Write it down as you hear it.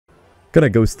Gonna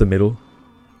ghost the middle.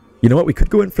 You know what? We could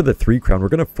go in for the 3 crown. We're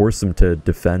gonna force him to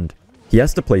defend. He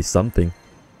has to play something.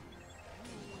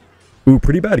 Ooh,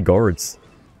 pretty bad guards.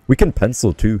 We can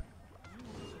pencil too.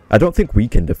 I don't think we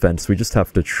can defend, so we just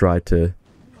have to try to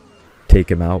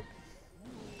take him out.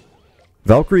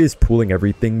 Valkyrie is pulling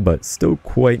everything, but still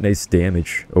quite nice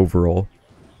damage overall.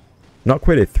 Not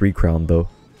quite a 3 crown though.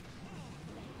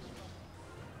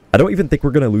 I don't even think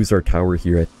we're going to lose our tower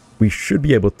here. We should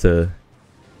be able to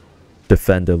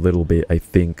defend a little bit, I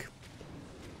think.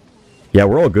 Yeah,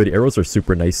 we're all good. Arrows are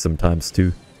super nice sometimes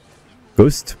too.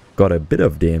 Ghost got a bit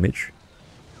of damage.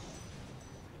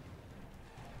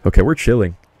 Okay, we're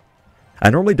chilling. I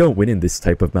normally don't win in this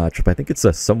type of matchup. I think it's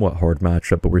a somewhat hard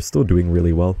matchup, but we're still doing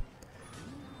really well.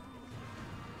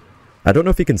 I don't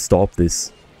know if he can stop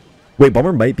this. Wait,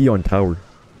 Bomber might be on tower.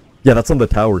 Yeah, that's on the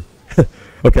tower.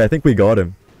 Okay, I think we got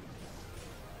him.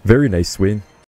 Very nice win.